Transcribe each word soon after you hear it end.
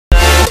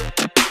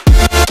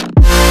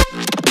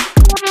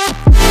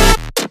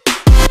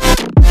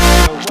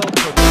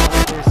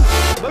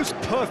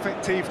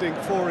perfect evening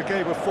for a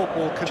game of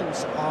football.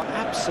 Conditions are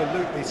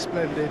absolutely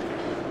splendid,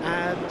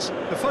 and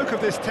the folk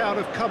of this town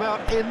have come out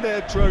in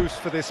their droves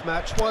for this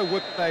match. Why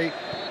wouldn't they?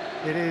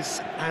 It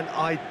is an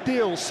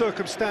ideal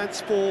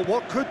circumstance for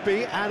what could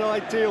be an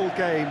ideal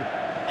game.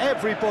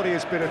 Everybody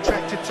has been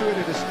attracted to it.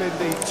 It has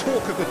been the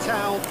talk of the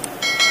town,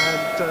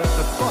 and the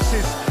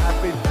buses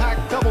have been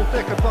packed,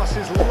 double-decker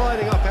buses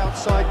lining up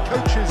outside.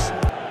 Coaches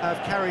have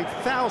carried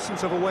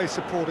thousands of away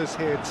supporters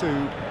here too,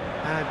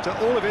 and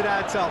all of it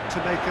adds up to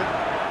make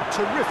a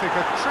terrific,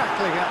 a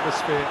crackling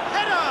atmosphere.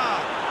 Header!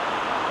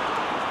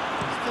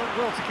 He's done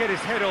well to get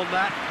his head on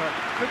that, but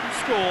couldn't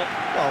score.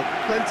 Well,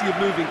 plenty of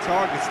moving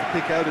targets to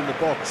pick out in the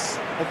box.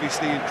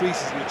 Obviously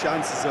increases your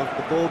chances of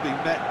the ball being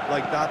met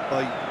like that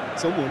by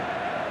someone.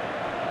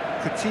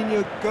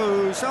 Coutinho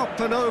goes up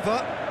and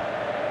over.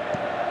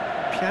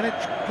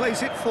 Pjanic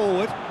plays it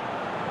forward.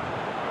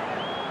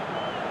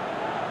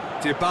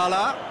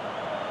 Dybala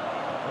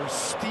goes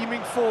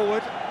steaming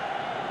forward.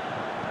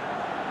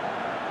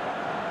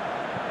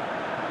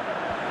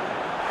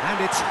 And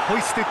it's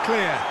hoisted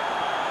clear.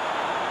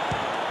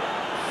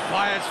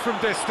 Fires from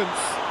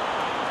distance.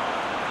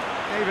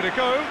 Gave it a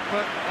go,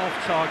 but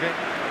off target.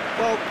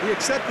 Well, he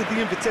accepted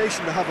the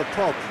invitation to have a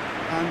pop,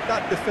 and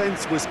that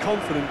defence was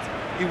confident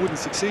he wouldn't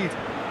succeed.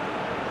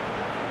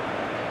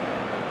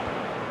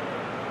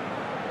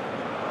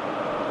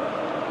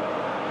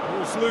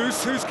 Ball's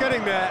loose, who's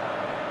getting there?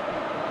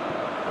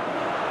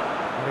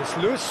 And it's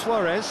Luis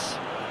Suarez.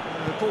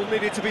 The ball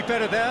needed to be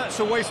better there, it's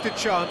a wasted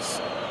chance.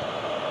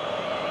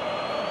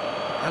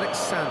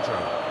 Alexandro.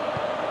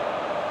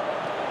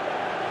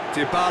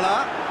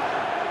 Dybala.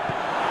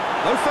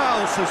 No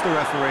foul, says the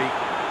referee.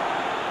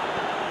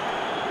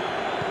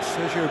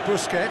 Sergio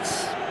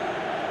Busquets.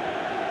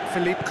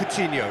 Philippe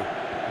Coutinho.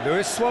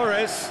 Luis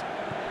Suarez.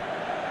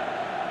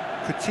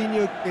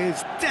 Coutinho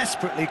is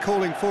desperately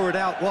calling for it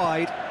out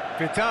wide.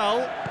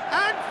 Vidal.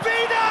 And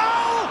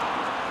Vidal!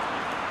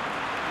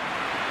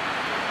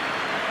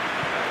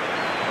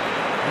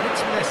 And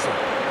it's Messi.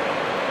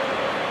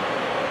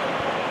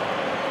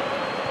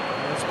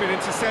 It's been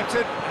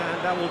intercepted,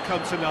 and that will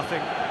come to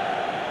nothing.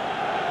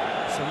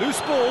 It's a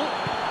loose ball.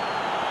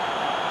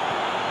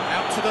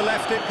 Out to the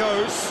left it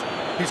goes.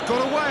 He's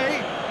got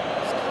away.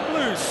 It's come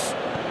loose.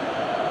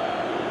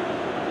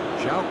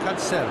 João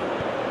Cancelo.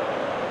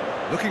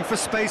 Looking for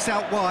space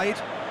out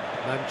wide.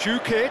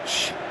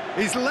 Mandzukic.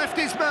 He's left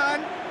his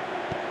man.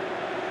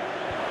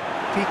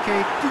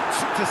 Piqué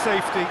boots it to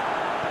safety.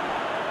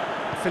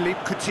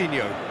 Philippe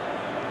Coutinho.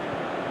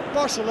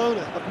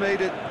 Barcelona have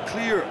made it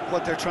clear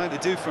what they're trying to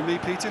do for me,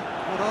 Peter.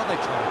 What are they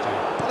trying to do?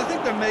 Well, I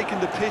think they're making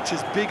the pitch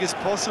as big as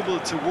possible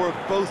to work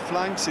both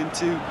flanks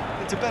into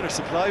better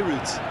supply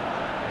routes.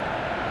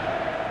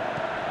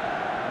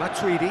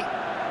 Matuidi.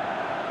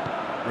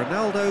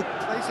 Ronaldo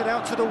plays it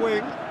out to the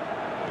wing.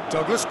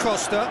 Douglas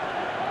Costa.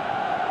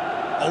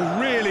 Oh,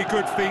 really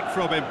good feet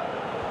from him.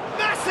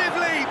 Massive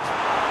leap!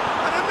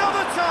 And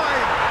another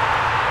time!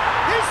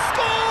 He's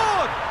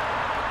scored!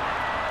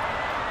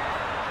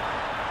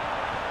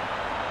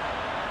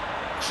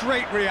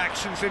 Great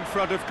reactions in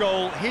front of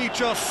goal. He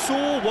just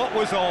saw what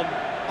was on.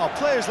 Oh,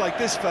 players like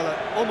this fella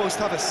almost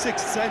have a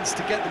sixth sense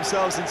to get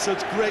themselves in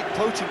such great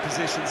poaching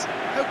positions.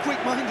 How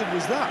quick-minded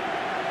was that?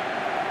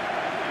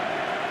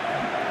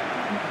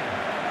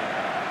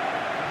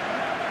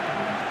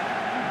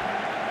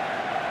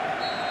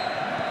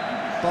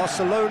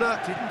 Barcelona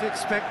didn't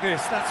expect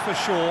this, that's for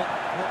sure.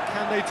 What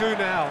can they do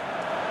now?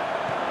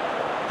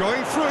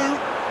 Going through.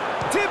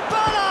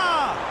 Dybala!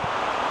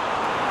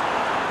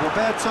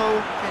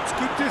 Roberto gets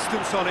good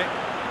distance on it.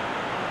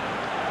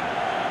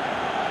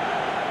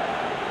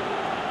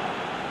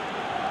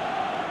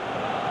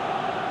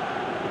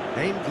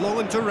 Aimed long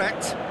and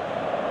direct.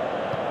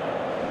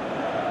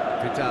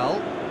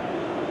 Vidal.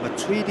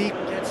 Matuidi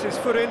gets his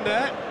foot in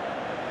there.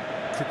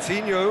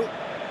 Coutinho.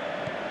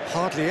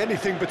 Hardly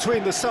anything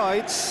between the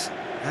sides,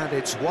 and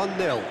it's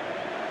 1-0.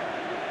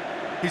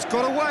 He's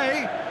got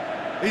away.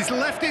 He's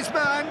left his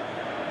man.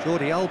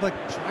 Jordi Alba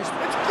tries.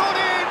 It's gone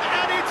in,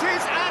 and it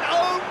is an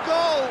own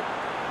goal.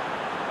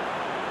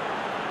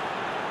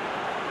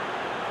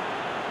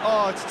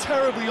 Oh, it's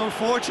terribly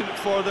unfortunate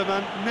for them,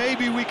 and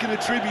maybe we can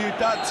attribute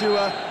that to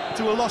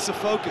a loss of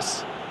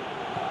focus.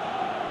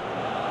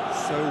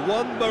 So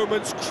one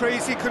moment's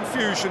crazy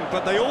confusion,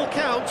 but they all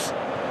count.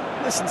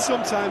 Listen,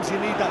 sometimes you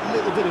need that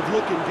little bit of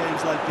luck in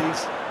games like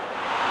these.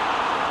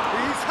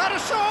 He's had a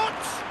shot!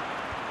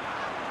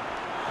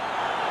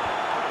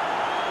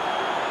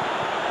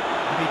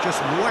 And he just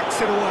whacks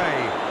it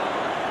away.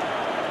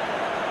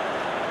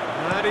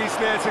 And he's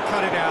there to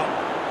cut it out.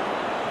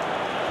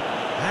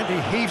 And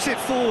he heaves it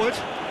forward.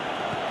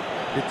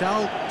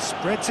 Vidal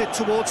spreads it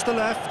towards the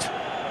left.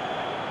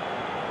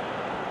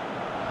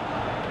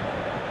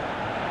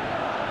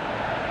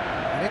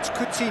 And it's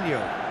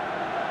Coutinho.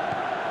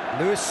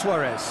 Luis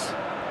Suarez.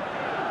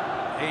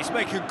 He's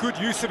making good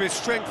use of his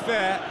strength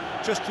there,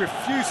 just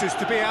refuses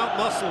to be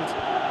out-muscled.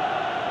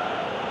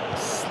 A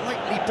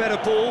slightly better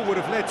ball would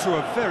have led to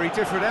a very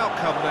different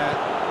outcome there.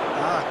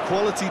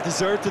 Quality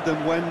deserted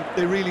them when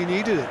they really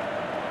needed it.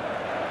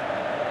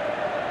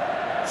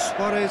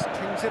 Suarez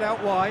pings it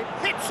out wide.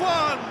 Hits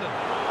one!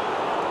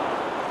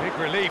 Big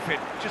relief, it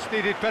just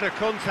needed better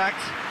contact.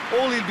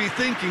 All he'll be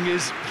thinking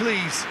is,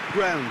 please,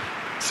 ground,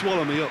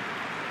 swallow me up.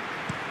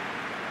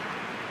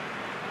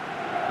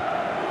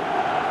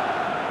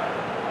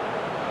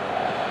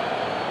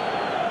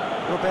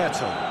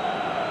 Roberto.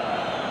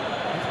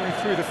 Midway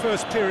through the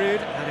first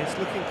period, and it's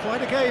looking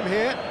quite a game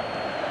here.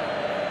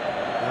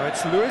 Now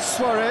it's Luis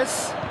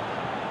Suarez.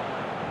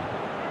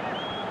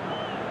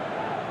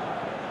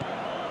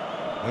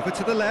 Over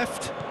to the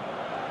left.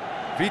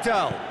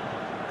 Vidal.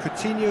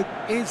 Coutinho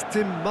is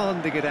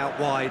demanding it out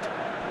wide.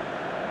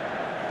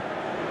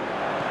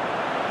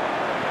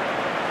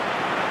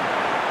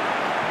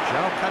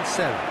 João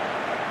Cancelo.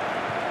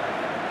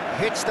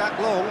 Hits that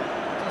long.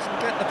 Doesn't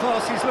get the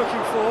pass he's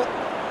looking for.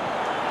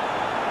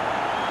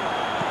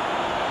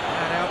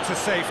 And out to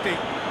safety.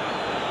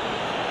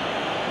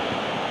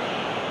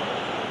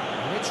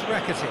 And it's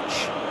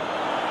Rakitic.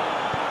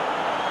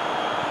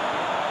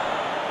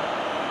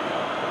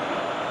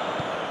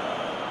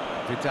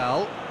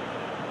 Vidal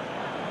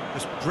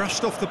just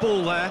brushed off the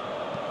ball there.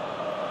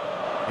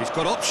 He's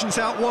got options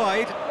out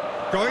wide,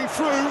 going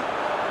through,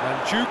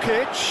 and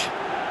Jukic,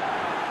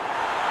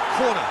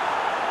 corner.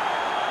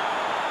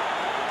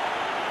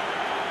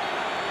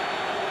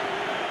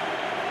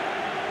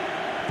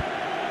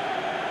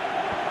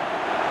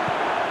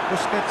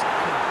 Busquets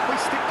can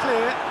hoist it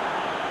clear.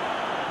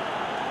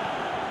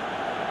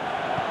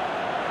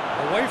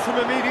 Away from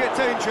immediate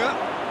danger.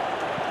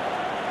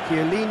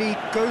 Chiellini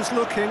goes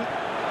looking.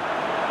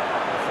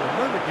 For a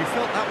moment you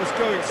felt that was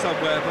going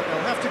somewhere, but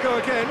they'll have to go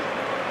again.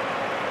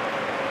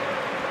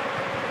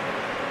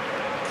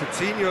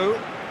 Coutinho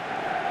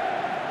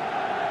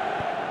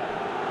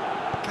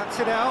cuts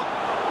it out.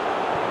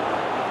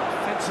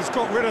 Defence has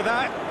got rid of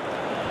that.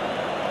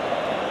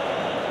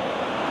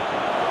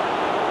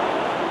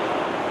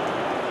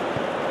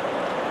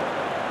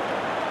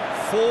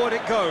 Forward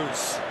it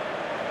goes.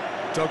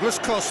 Douglas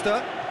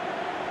Costa.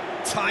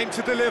 Time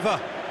to deliver.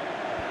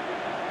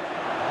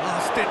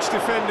 Last-ditch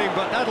defending,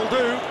 but that'll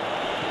do.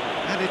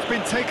 And it's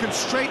been taken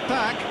straight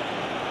back.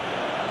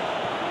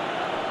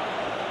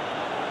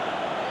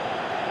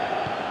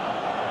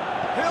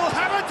 He'll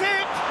have a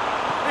dip!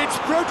 It's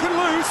broken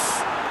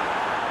loose.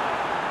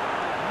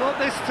 Not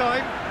this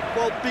time.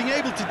 Well, being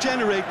able to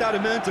generate that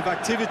amount of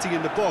activity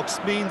in the box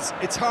means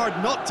it's hard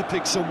not to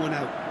pick someone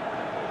out.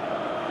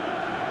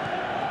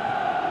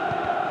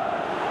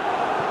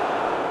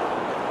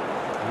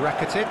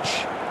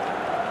 Rakitic.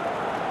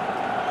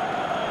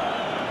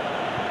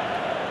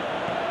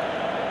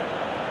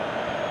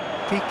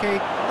 Piqué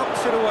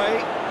knocks it away.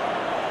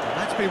 And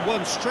that's been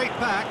won straight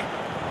back.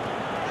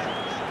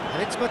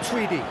 And it's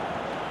Matuidi.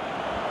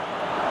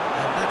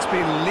 And that's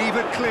been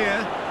levered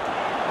clear.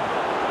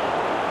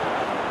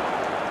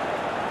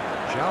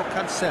 João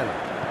Cancelo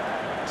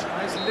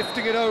tries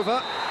lifting it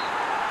over.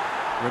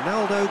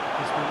 Ronaldo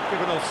has been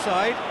given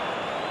offside.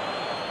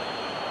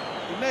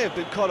 He may have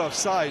been caught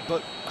offside,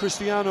 but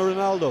Cristiano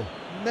Ronaldo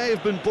may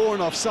have been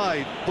born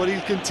offside, but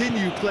he'll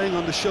continue playing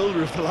on the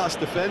shoulder of the last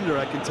defender,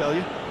 I can tell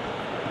you.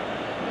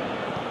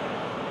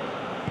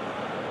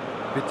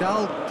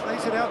 Vidal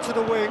plays it out to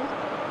the wing,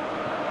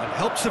 and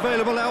help's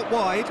available out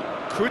wide.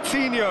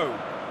 Coutinho.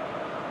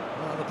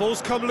 Well, the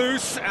ball's come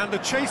loose, and the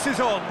chase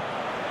is on.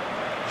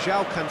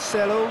 João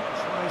Cancelo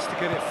tries to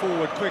get it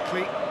forward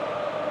quickly.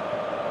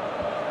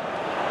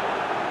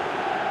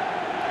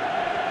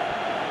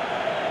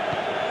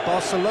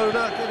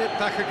 Barcelona get it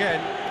back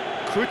again.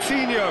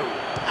 Coutinho.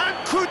 And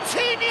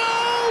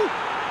Coutinho!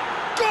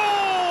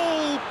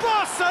 Goal!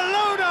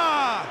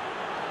 Barcelona!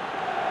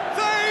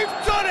 They've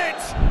done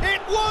it!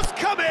 It was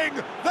coming!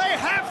 They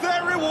have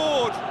their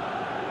reward!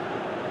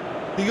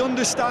 The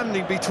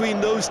understanding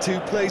between those two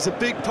plays a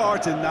big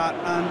part in that,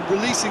 and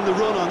releasing the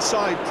run on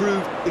side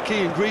proved the key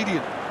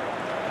ingredient.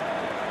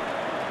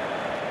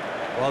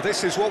 Well,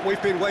 this is what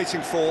we've been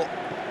waiting for.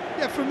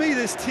 Yeah, for me,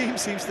 this team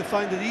seems to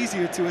find it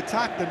easier to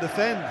attack than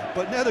defend,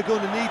 but now they're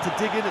going to need to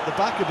dig in at the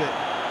back a bit.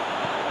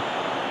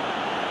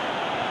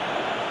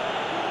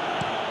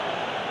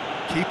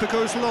 Keeper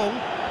goes long.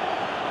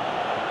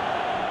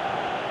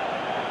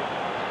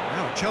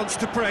 Now a chance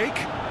to break.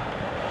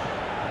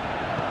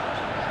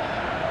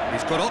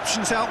 He's got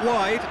options out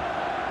wide.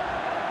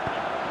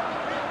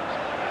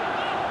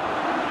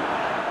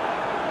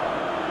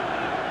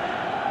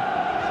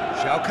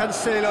 João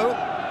Cancelo.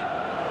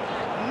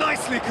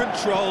 Nicely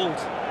controlled.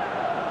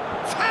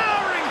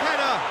 Towering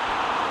header.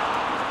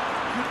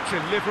 Good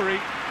delivery,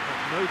 but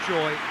no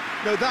joy.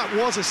 Now that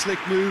was a slick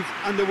move,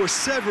 and there were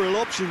several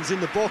options in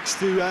the box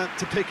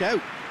to pick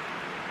out.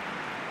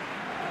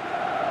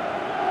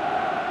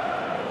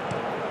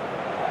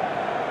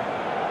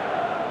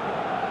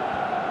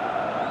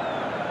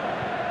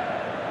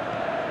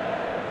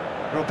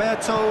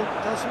 Roberto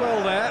does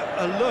well there,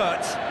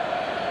 alert.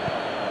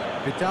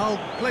 Vidal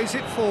plays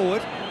it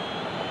forward.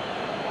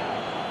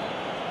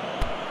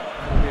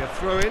 That'll be a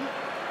throw-in.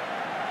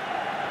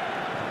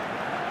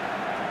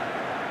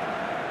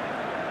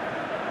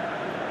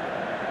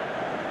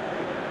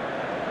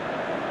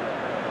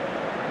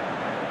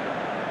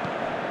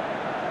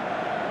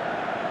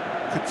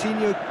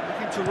 Coutinho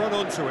looking to run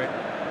onto it.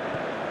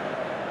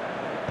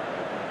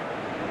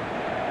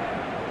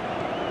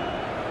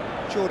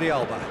 Jordi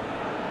Alba.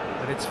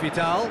 And it's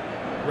Vidal.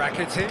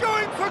 Rakitic.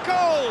 Going for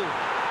goal!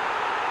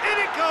 In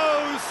it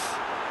goes!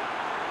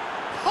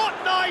 Hot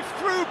knife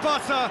through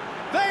butter.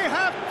 They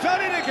have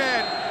done it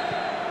again.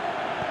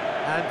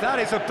 And that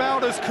is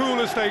about as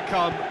cool as they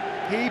come.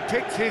 He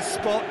picked his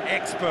spot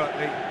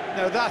expertly.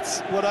 Now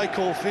that's what I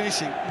call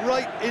finishing,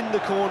 right in the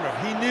corner.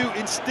 He knew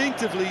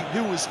instinctively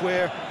who was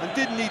where and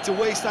didn't need to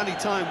waste any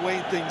time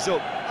weighing things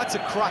up. That's a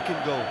cracking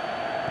goal.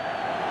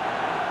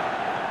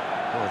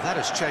 Well, that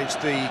has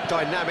changed the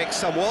dynamic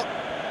somewhat.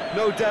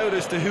 No doubt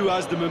as to who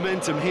has the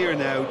momentum here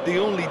now. The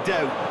only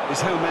doubt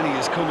is how many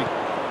is coming.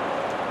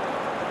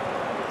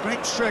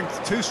 Great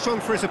strength, too strong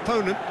for his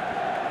opponent.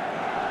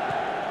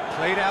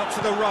 Played out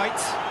to the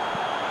right.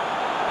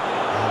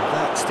 And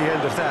that's the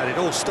end of that. It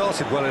all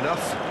started well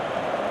enough.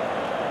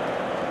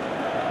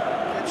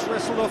 Gets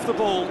wrestled off the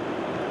ball.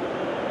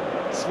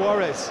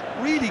 Suarez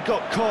really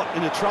got caught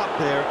in a trap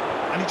there,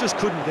 and he just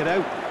couldn't get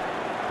out.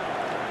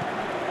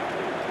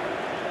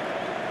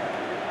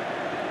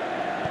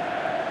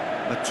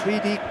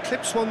 Matuidi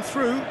clips one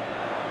through.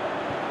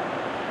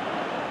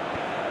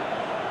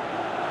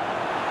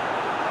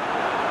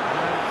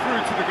 And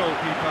through to the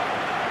goalkeeper.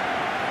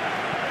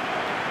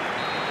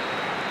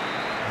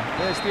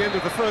 There's the end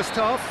of the first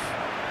half.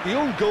 The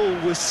own goal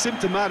was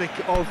symptomatic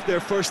of their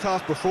first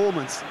half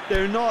performance.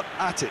 They're not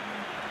at it.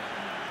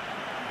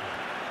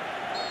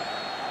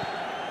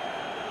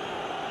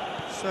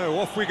 So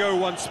off we go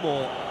once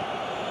more.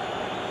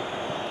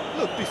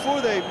 Look,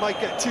 before they might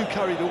get too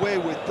carried away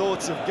with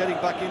thoughts of getting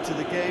back into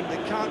the game,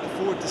 they can't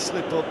afford to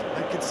slip up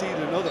and concede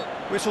another.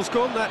 Whistle's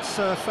gone, that's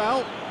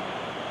foul.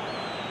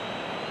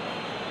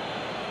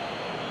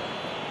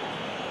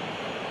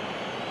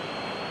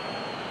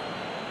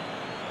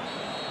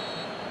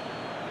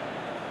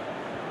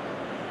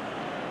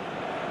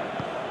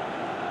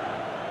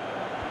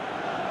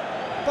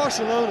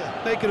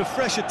 Barcelona making a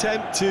fresh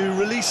attempt to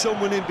release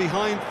someone in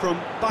behind from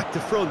back to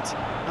front,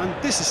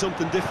 and this is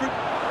something different.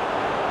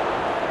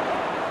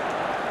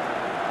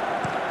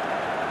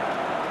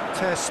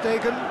 Ter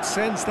Stegen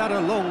sends that a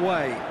long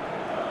way.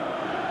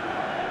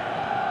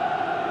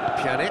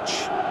 Pjanic.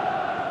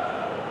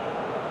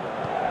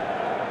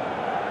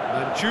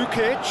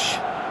 Mandzukic.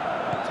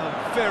 Done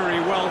very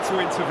well to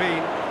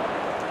intervene.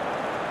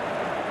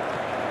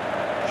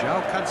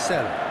 João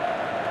Cancelo.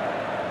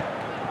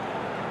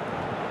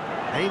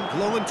 Aimed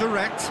long and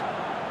direct.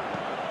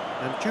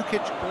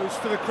 Mandzukic goes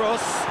for the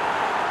cross.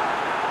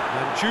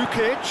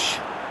 Mandzukic.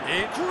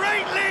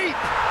 Great leap!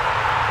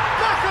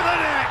 Back of the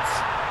net!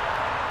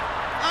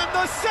 And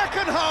the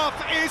second half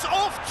is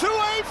off to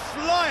a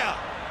flyer.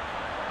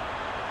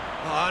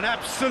 Oh, an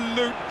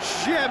absolute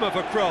gem of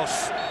a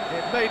cross.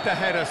 It made the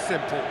header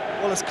simple.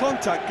 Well, as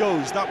contact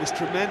goes, that was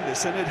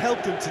tremendous, and it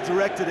helped him to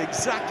direct it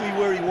exactly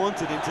where he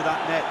wanted into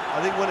that net.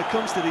 I think when it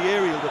comes to the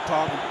aerial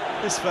department,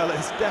 this fella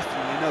is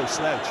definitely no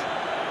slouch.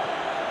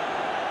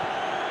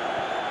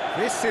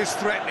 This is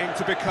threatening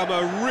to become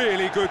a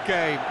really good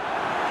game.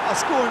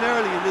 Scoring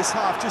early in this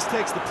half just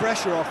takes the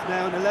pressure off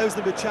now and allows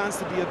them a chance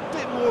to be a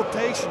bit more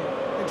patient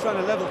in trying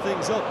to level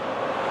things up.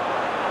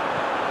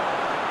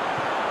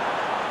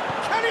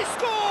 Can he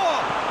score?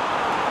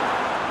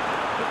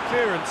 The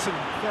clearance and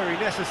very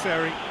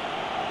necessary.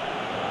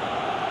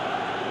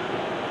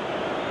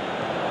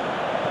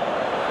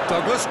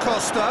 Douglas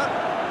Costa.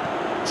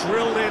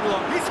 Drilled in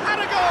long. He's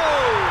had a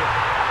goal!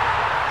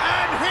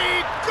 And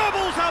he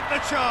gobbles up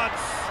the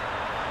chance.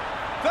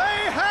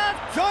 They have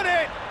done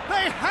it!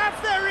 They have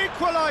their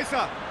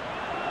equaliser!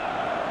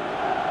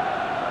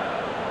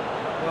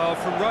 Well,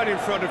 from right in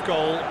front of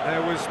goal,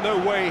 there was no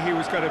way he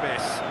was going to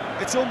miss.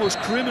 It's almost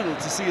criminal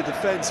to see a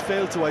defence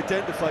fail to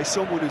identify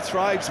someone who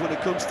thrives when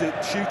it comes to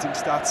shooting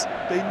stats.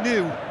 They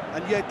knew,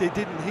 and yet they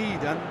didn't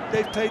heed, and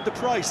they've paid the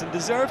price and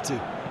deserve to.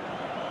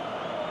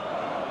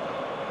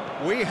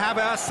 We have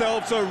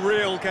ourselves a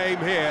real game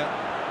here.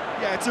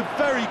 Yeah, it's a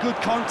very good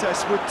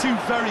contest with two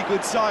very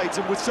good sides,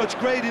 and with such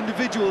great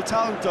individual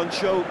talent on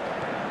show,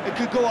 it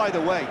could go either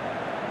way.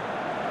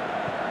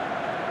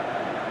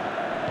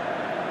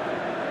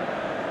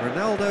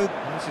 Ronaldo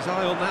has his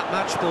eye on that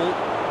match ball.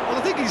 Well,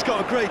 I think he's got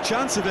a great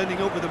chance of ending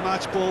up with a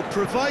match ball,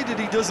 provided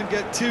he doesn't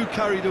get too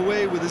carried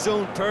away with his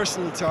own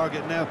personal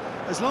target now.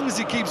 As long as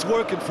he keeps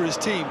working for his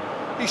team,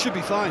 he should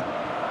be fine.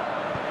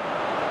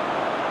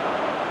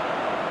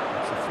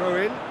 It's a throw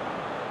in.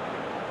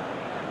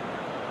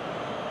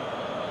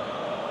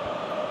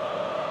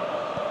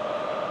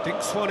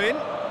 Dinks one in.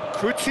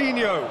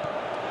 Coutinho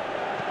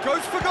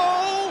goes for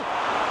goal!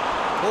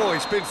 Oh,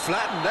 he's been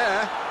flattened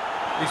there.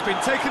 He's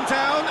been taken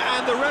down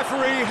and the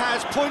referee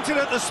has pointed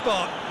at the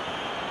spot.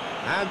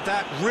 And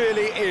that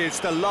really is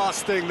the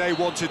last thing they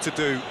wanted to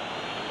do.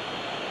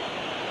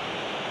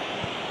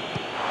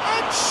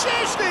 And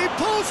Szczęsny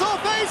pulls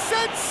off a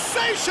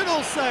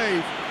sensational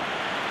save.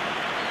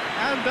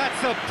 And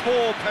that's a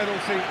poor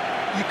penalty.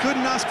 You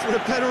couldn't ask for a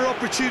better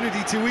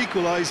opportunity to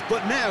equalise,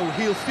 but now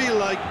he'll feel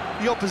like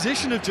the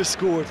opposition have just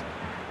scored.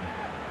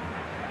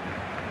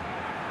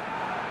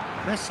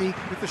 Messi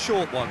with the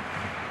short one.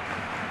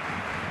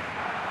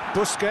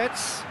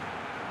 Busquets.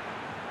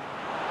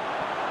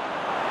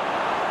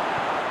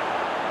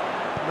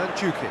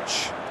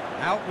 Mandzukic.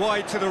 Out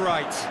wide to the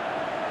right.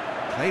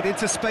 Played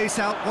into space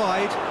out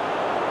wide.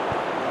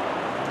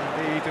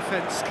 And the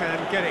defence can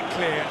get it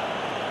clear.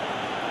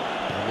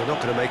 And we're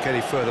not going to make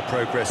any further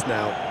progress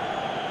now.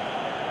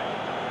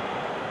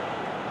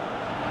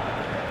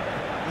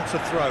 That's a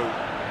throw.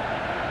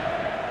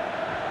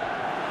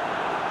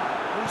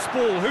 Loose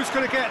ball, who's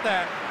going to get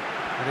that?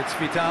 And it's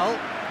Vidal.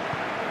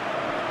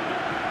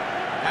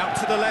 Out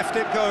to the left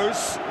it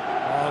goes.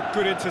 Oh,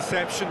 good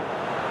interception.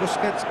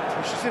 Busquets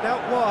pushes it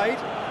out wide.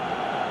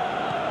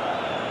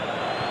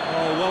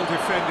 Oh, well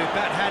defended,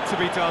 that had to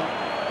be done.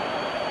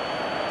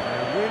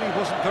 There really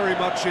wasn't very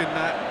much in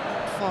that,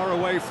 far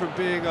away from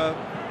being a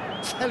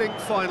telling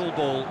final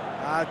ball.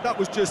 That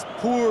was just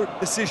poor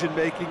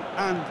decision-making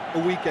and a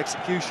weak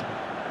execution.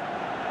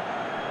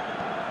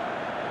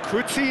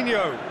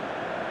 Coutinho.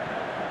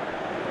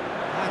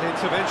 That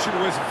intervention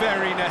was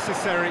very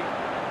necessary.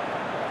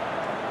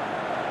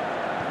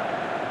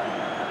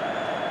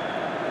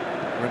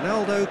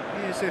 Ronaldo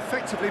is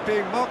effectively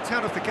being marked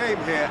out of the game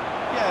here.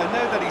 Yeah,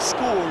 now that he's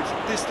scored,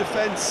 this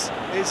defence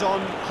is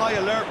on high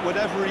alert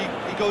whenever he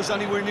goes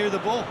anywhere near the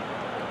ball.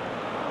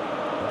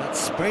 That's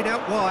sprayed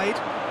out wide.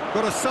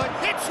 Got a sight.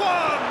 Hits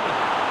one!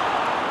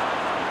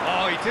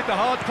 Oh, he did the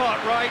hard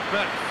part right,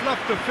 but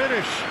fluffed the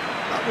finish.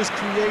 That was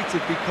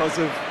created because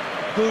of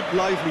good,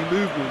 lively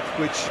movement,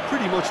 which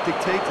pretty much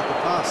dictated the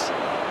pass.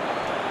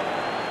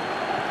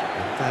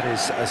 And that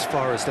is as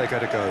far as they're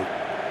going to go.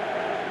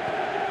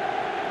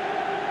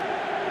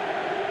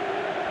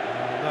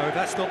 No,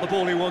 that's not the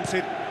ball he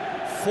wanted.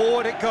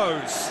 Forward it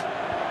goes.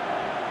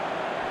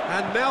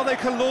 And now they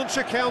can launch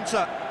a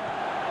counter.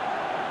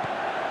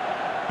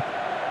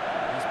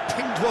 He's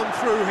pinged one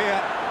through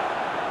here.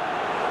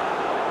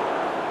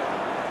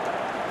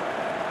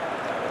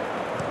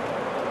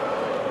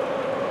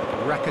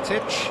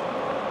 Rakitic.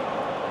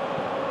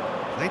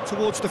 Played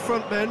towards the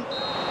front men.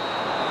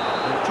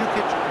 And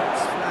Jukic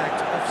gets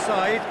flagged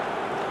offside.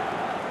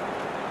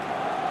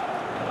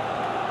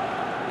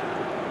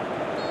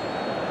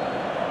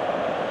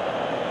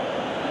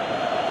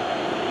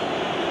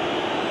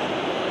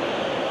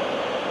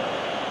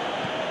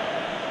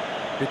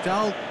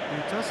 Vidal,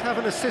 who does have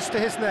an assist to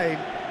his name.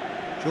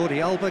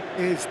 Jordi Alba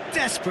is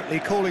desperately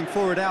calling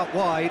for it out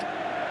wide.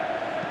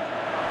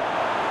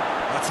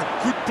 That's a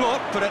good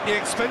block, but at the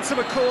expense of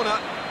a corner.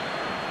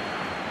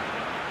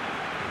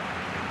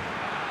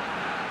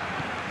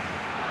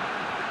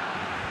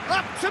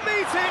 Up to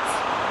meet it!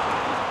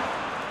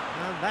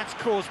 And that's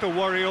caused a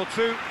worry or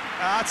two.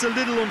 That's a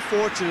little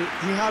unfortunate.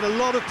 He had a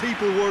lot of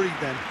people worried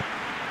then.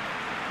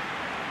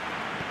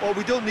 Well,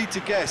 we don't need to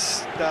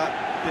guess that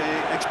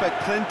they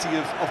expect plenty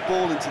of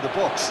ball into the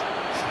box.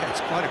 Yeah,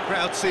 it's quite a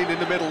crowd scene in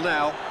the middle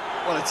now.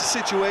 Well, it's a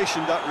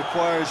situation that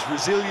requires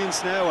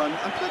resilience now and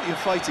plenty of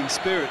fighting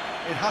spirit.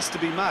 It has to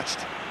be matched.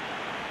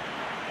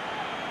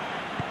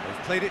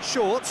 They've played it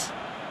short.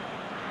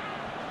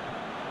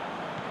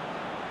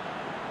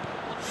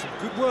 Some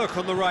good work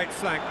on the right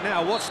flank.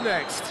 Now, what's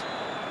next?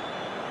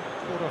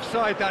 Caught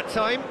offside that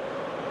time.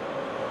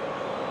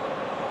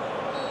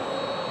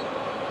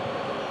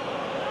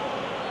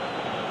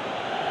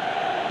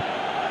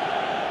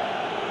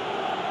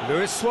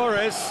 Luis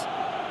Suarez.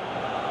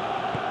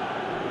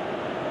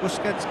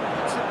 Busquets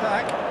gets it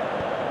back.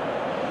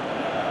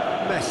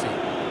 Messi.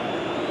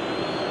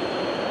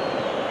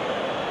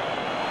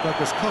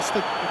 Douglas Costa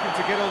looking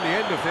to get on the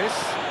end of this.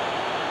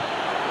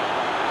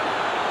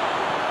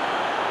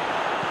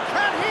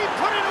 Can he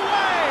put it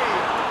away?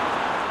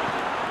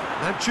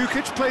 And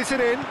Mandzukic plays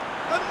it in.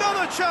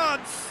 Another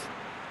chance!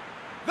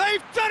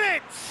 They've done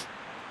it!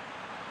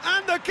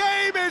 And the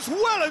game is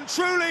well and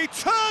truly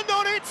turned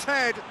on its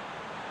head.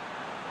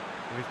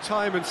 With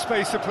time and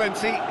space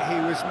aplenty,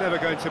 he was never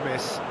going to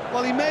miss.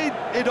 Well, he made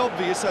it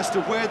obvious as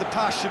to where the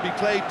pass should be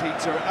played,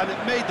 Peter, and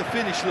it made the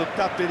finish look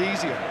that bit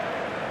easier.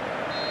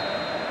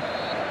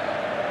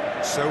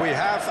 So we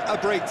have a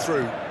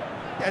breakthrough.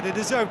 And they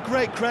deserve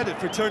great credit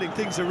for turning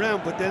things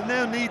around, but they'll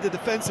now need the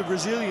defensive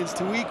resilience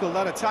to equal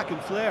that attacking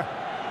flair.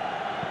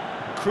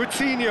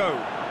 Coutinho.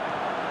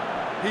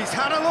 He's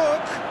had a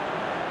look.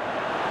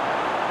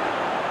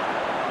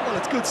 Well,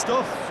 it's good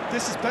stuff.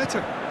 This is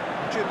better.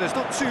 Jim, there's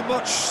not too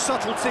much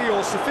subtlety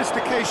or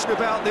sophistication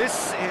about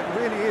this. It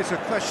really is a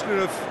question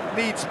of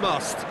needs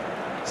must.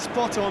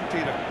 Spot on,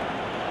 Peter.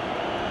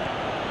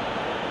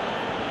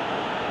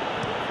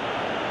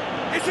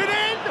 Is it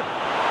in?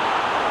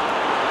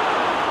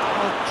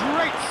 Oh,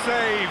 great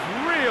save,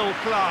 real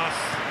class.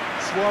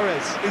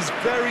 Suarez is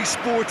very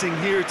sporting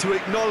here to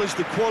acknowledge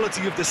the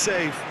quality of the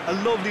save. A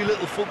lovely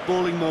little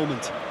footballing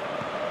moment.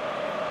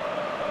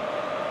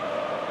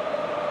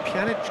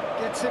 Pjanic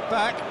gets it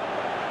back.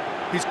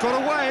 He's got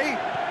away.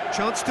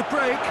 Chance to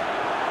break.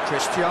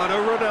 Cristiano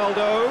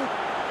Ronaldo.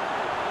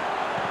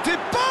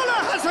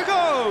 Dybala has a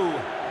go!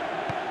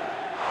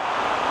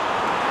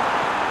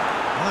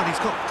 And he's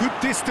got good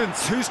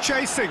distance. Who's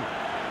chasing?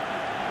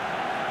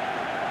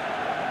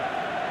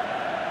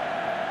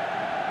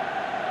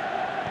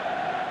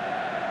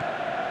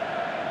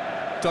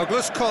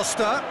 Douglas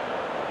Costa.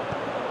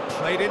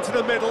 Played into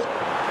the middle.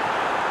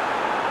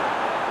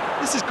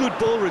 This is good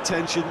ball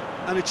retention,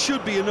 and it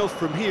should be enough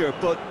from here,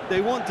 but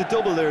they want to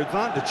double their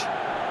advantage.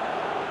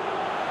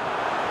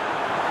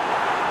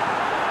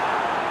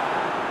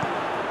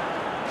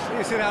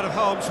 Clears it out of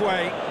harm's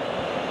way.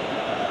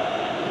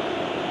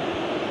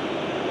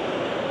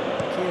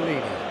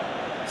 Chiellini.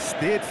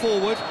 Steered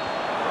forward.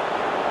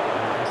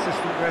 The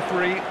assistant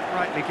referee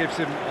rightly gives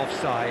him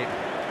offside.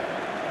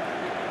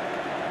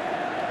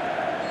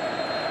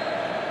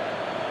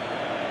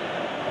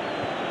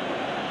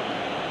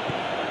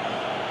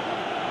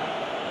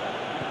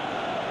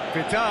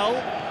 Vidal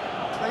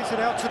plays it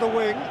out to the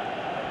wing.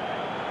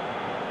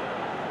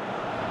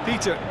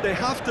 Peter, they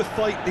have to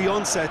fight the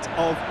onset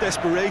of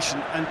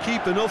desperation and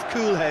keep enough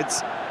cool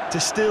heads to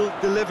still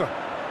deliver.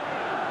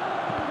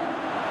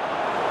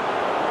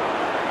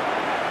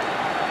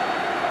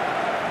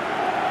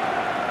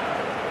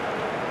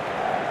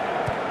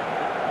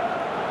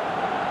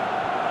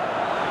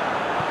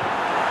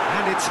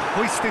 And it's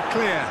hoisted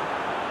clear.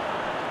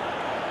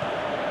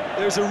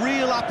 There's a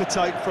real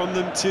appetite from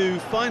them to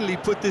finally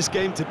put this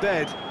game to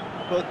bed,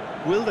 but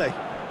will they?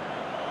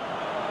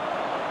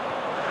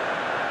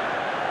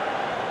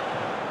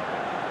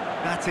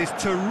 That is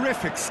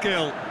terrific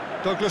skill.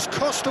 Douglas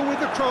Costa with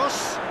the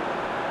cross.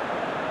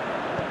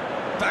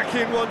 Back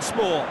in once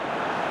more.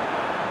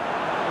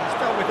 He's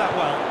dealt with that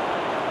well.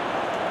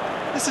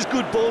 This is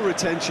good ball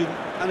retention,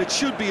 and it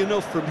should be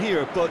enough from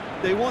here, but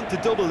they want to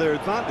double their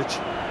advantage.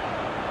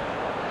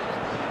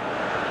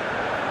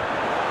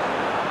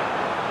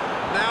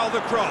 Now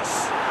the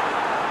cross.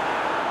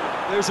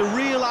 There's a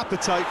real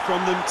appetite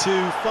from them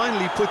to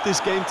finally put this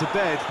game to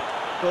bed,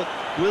 but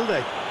will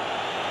they?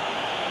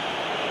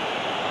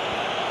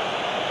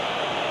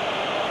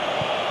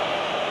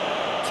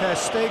 Ter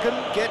Stegen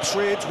gets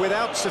rid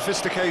without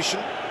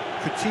sophistication.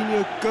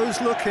 Coutinho goes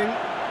looking.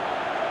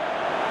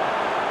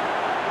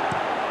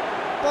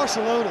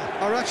 Barcelona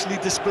are actually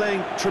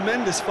displaying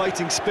tremendous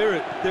fighting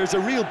spirit. There's a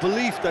real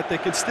belief that they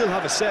can still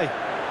have a say.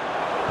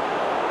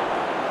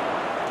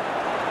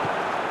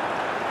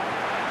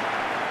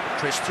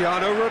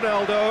 Cristiano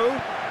Ronaldo.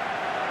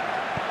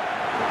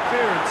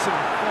 Clearance and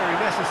very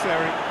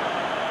necessary.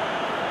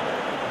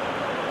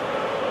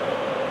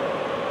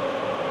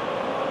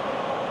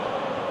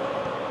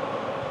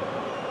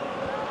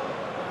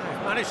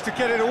 They've managed to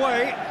get it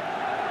away.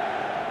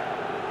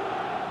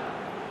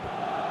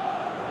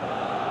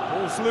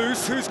 Ball's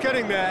loose, who's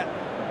getting there?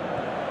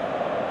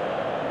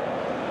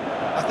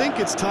 I think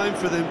it's time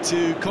for them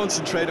to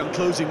concentrate on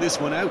closing this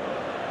one out.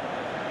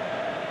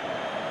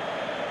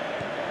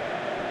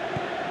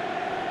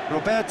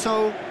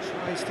 Roberto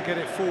tries to get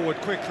it forward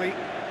quickly.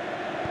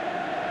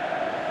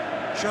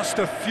 Just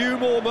a few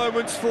more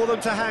moments for them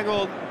to hang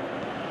on.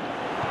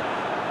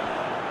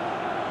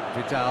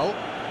 Vidal.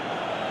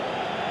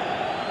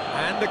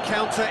 And the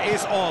counter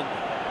is on.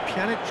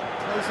 Pjanic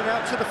plays it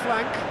out to the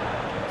flank.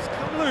 It's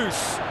come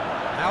loose.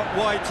 Out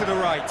wide to the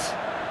right.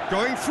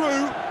 Going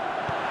through.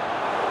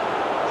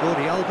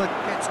 Jordi Alba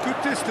gets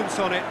good distance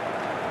on it.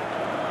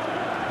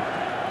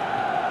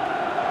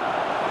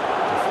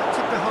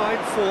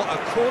 Behind for a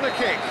corner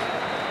kick.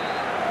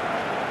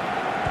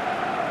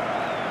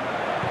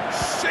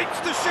 Shakes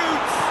the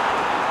shoots.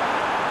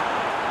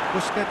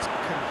 Busquets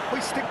can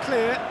hoist it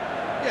clear.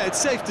 Yeah, it's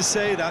safe to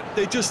say that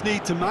they just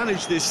need to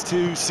manage this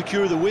to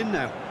secure the win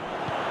now.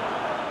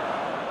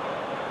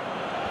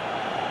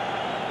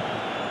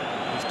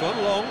 He's gone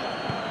long.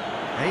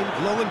 Aimed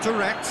long and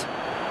direct.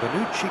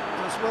 Bonucci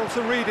does well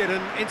to read it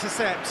and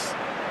intercepts.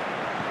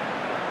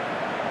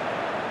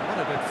 What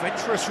an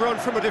adventurous run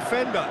from a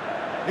defender.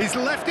 He's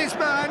left his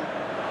man,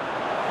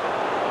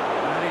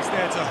 and he's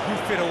there to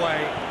hoof it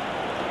away.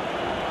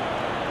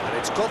 And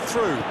it's got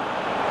through.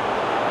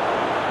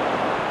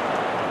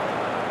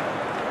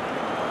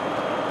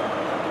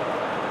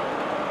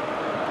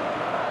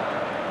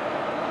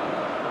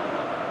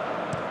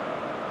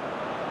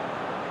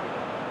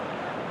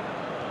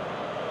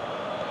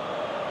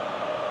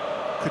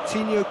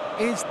 Coutinho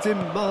is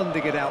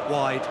demanding it out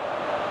wide.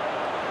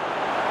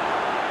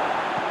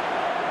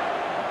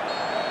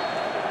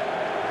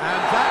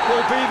 And that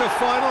will be the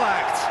final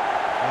act.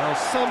 Well,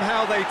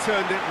 somehow they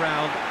turned it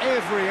round.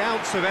 Every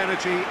ounce of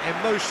energy,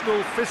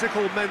 emotional,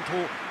 physical,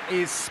 mental,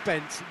 is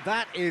spent.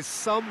 That is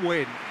some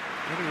win.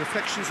 Any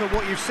reflections on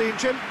what you've seen,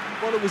 Jim?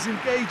 Well, it was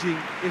engaging,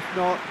 if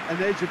not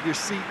an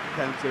edge-of-your-seat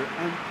counter,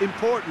 and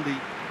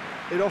importantly,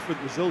 it offered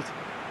result. So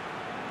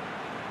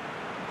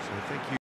thank you.